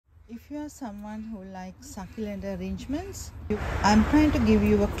If you are someone who likes succulent arrangements, I'm trying to give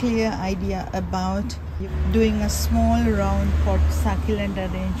you a clear idea about doing a small round pot succulent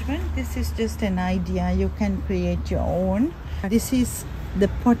arrangement. This is just an idea. You can create your own. This is the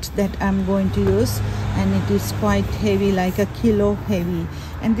pot that I'm going to use, and it is quite heavy, like a kilo heavy,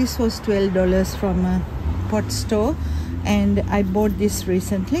 and this was $12 from a pot store, and I bought this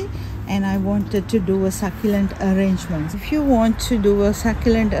recently. And I wanted to do a succulent arrangement. If you want to do a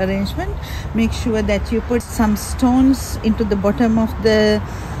succulent arrangement, make sure that you put some stones into the bottom of the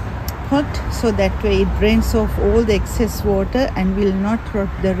pot, so that way it drains off all the excess water and will not rot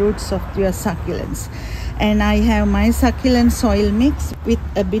the roots of your succulents. And I have my succulent soil mix with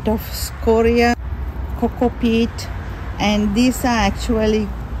a bit of scoria, cocoa peat, and these are actually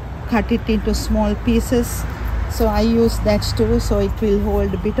cut it into small pieces. So I use that too, so it will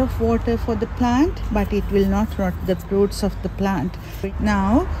hold a bit of water for the plant, but it will not rot the roots of the plant.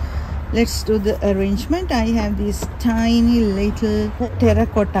 Now let's do the arrangement. I have these tiny little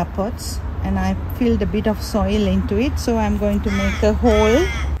terracotta pots, and I filled a bit of soil into it. So I'm going to make a hole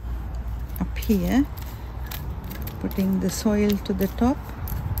up here, putting the soil to the top,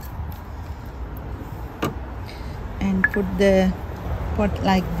 and put the pot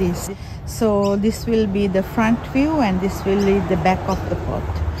like this. So this will be the front view, and this will be the back of the pot.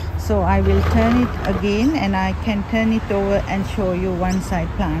 So I will turn it again, and I can turn it over and show you once I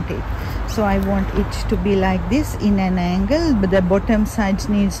plant it. So I want it to be like this in an angle, but the bottom side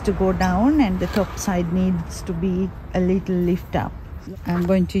needs to go down and the top side needs to be a little lift up. I'm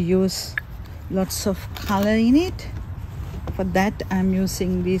going to use lots of color in it. For that I'm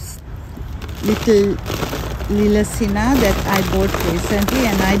using this little Lilacina that I bought recently,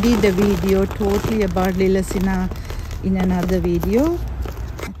 and I did a video totally about Lilacina in another video.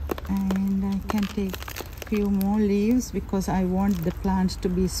 And I can take a few more leaves because I want the plant to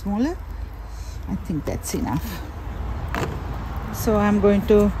be smaller. I think that's enough. So I'm going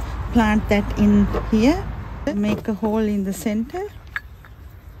to plant that in here, make a hole in the center,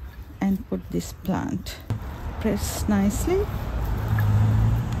 and put this plant. Press nicely.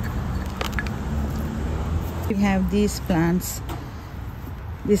 We have these plants.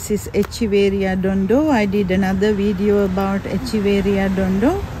 This is Echiveria Dondo. I did another video about Echiveria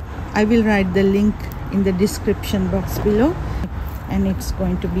Dondo. I will write the link in the description box below, and it's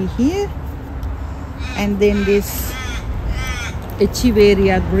going to be here. And then this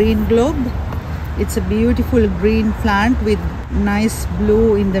Echiveria Green Globe. It's a beautiful green plant with nice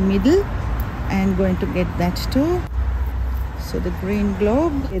blue in the middle. I'm going to get that too. So the Green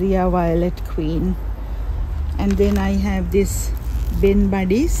Globe, Echiveria Violet Queen. And then I have this Ben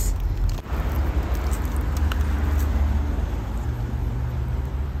badis.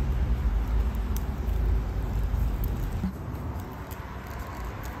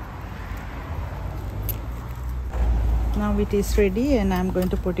 Now it is ready, and I'm going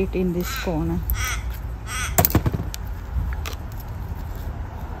to put it in this corner.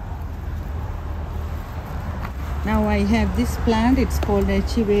 Now I have this plant. It's called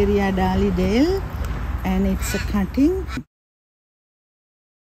Echiveria darley, and it's a cutting.